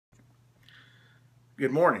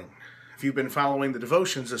Good morning. If you've been following the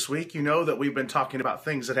devotions this week, you know that we've been talking about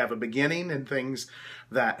things that have a beginning and things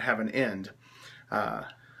that have an end.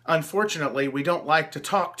 Unfortunately, we don't like to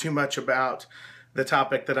talk too much about the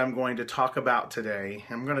topic that I'm going to talk about today.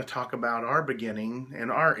 I'm going to talk about our beginning and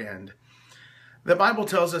our end. The Bible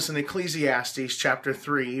tells us in Ecclesiastes chapter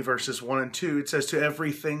 3, verses 1 and 2, it says, "To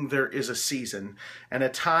everything there is a season, and a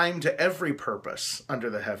time to every purpose under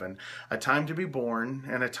the heaven, a time to be born,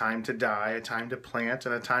 and a time to die, a time to plant,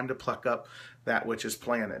 and a time to pluck up that which is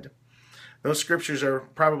planted." Those scriptures are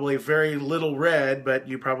probably very little read, but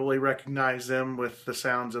you probably recognize them with the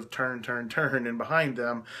sounds of turn, turn, turn, and behind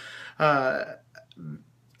them.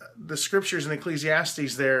 The scriptures in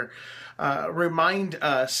Ecclesiastes there remind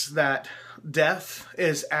us that death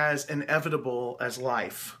is as inevitable as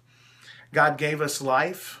life. God gave us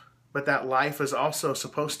life, but that life is also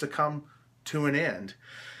supposed to come to an end.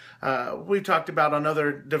 We've talked about on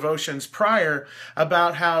other devotions prior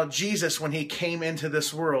about how Jesus, when he came into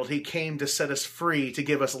this world, he came to set us free, to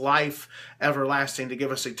give us life everlasting, to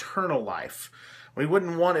give us eternal life. We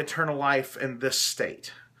wouldn't want eternal life in this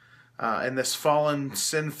state. In this fallen,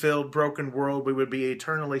 sin-filled, broken world, we would be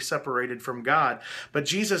eternally separated from God. But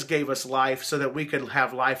Jesus gave us life so that we could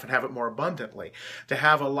have life and have it more abundantly, to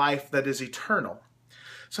have a life that is eternal.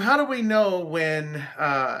 So how do we know when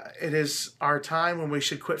it is our time when we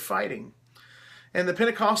should quit fighting? In the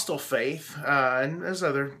Pentecostal faith, and there's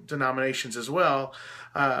other denominations as well,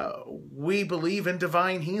 we believe in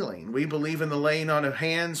divine healing. We believe in the laying on of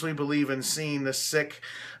hands. We believe in seeing the sick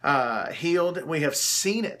healed. We have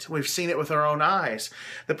seen it. We've seen it with our own eyes.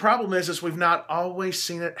 The problem is we've not always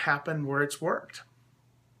seen it happen where it's worked.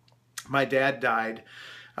 My dad died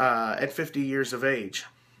at 50 years of age.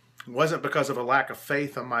 It wasn't because of a lack of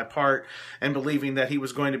faith on my part and believing that he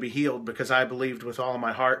was going to be healed, because I believed with all of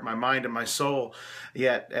my heart, my mind, and my soul.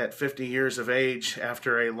 Yet at 50 years of age,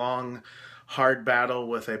 after a long, hard battle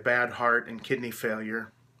with a bad heart and kidney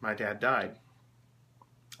failure, my dad died.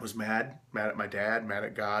 I was mad at my dad, mad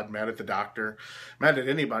at God, mad at the doctor, mad at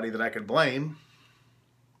anybody that I could blame.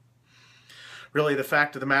 Really, the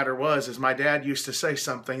fact of the matter is my dad used to say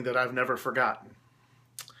something that I've never forgotten.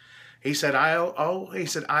 He said,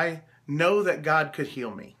 I know that God could heal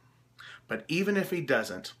me, but even if he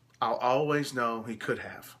doesn't, I'll always know he could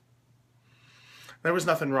have. There was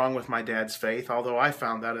nothing wrong with my dad's faith, although I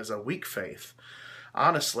found that as a weak faith.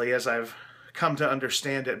 Honestly, as I've come to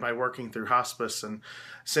understand it by working through hospice and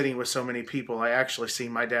sitting with so many people, I actually see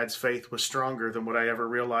my dad's faith was stronger than what I ever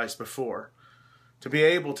realized before. To be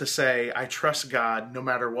able to say, I trust God no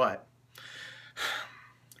matter what.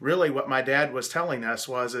 Really, what my dad was telling us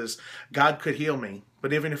is God could heal me,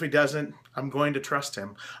 but even if he doesn't, I'm going to trust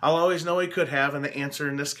him. I'll always know he could have, and the answer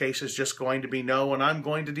in this case is just going to be no, and I'm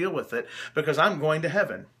going to deal with it because I'm going to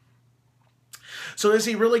heaven. So is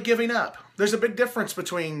he really giving up? There's a big difference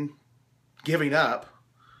between giving up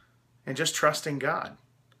and just trusting God.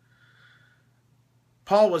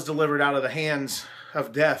 Paul was delivered out of the hands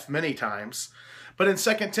of death many times, but in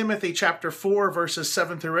 2 Timothy chapter 4, verses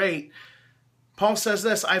 7 through 8, Paul says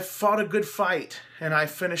this, "I've fought a good fight, and I've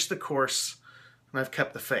finished the course, and I've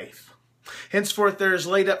kept the faith. Henceforth there is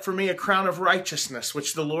laid up for me a crown of righteousness,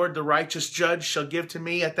 which the Lord, the righteous judge, shall give to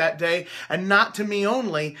me at that day, and not to me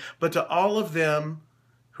only, but to all of them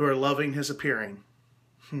who are loving his appearing."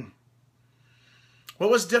 What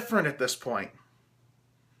was different at this point?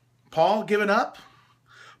 Paul given up?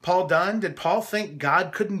 Paul done? Did Paul think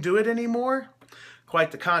God couldn't do it anymore? Quite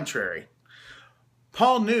the contrary.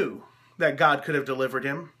 Paul knew that God could have delivered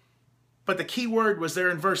him. But the key word was there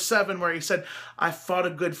in verse 7 where he said, I fought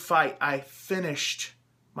a good fight. I finished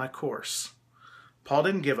my course. Paul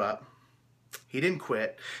didn't give up. He didn't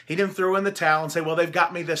quit. He didn't throw in the towel and say, well, they've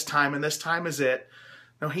got me this time and this time is it.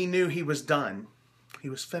 No, he knew he was done. He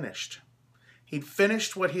was finished. He'd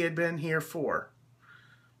finished what he had been here for.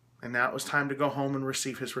 And now it was time to go home and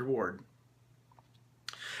receive his reward.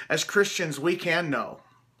 As Christians, we can know.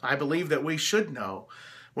 I believe that we should know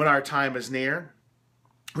when our time is near.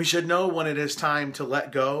 We should know when it is time to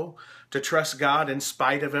let go, to trust God in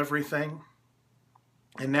spite of everything.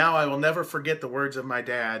 And now I will never forget the words of my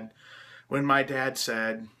dad when my dad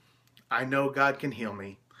said, I know God can heal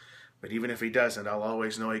me, but even if he doesn't, I'll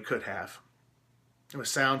always know he could have. It was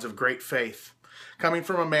sounds of great faith coming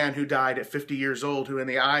from a man who died at 50 years old, who in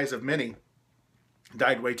the eyes of many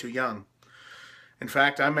died way too young. In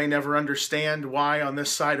fact, I may never understand why on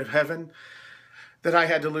this side of heaven that I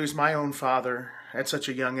had to lose my own father at such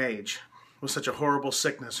a young age with such a horrible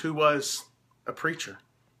sickness, who was a preacher.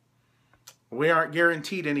 We aren't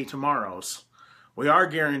guaranteed any tomorrows. We are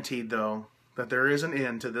guaranteed, though, that there is an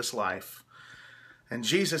end to this life. And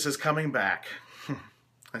Jesus is coming back.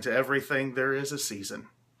 And to everything there is a season.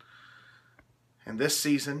 And this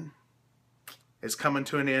season is coming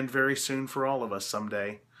to an end very soon for all of us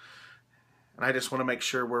someday. And I just want to make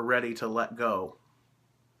sure we're ready to let go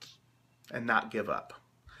and not give up.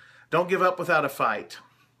 Don't give up without a fight,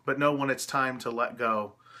 but know when it's time to let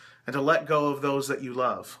go and to let go of those that you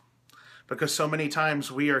love. Because so many times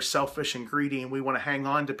we are selfish and greedy and we want to hang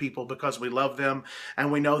on to people because we love them and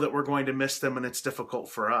we know that we're going to miss them and it's difficult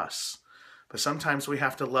for us. But sometimes we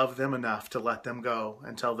have to love them enough to let them go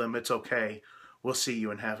and tell them it's okay. We'll see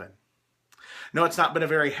you in heaven. No, it's not been a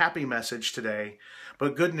very happy message today,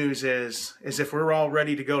 but good news is if we're all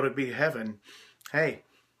ready to go to be heaven, hey,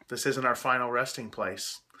 this isn't our final resting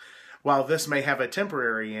place. While this may have a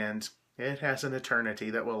temporary end, it has an eternity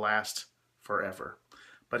that will last forever.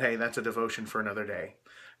 But hey, that's a devotion for another day.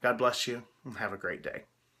 God bless you and have a great day.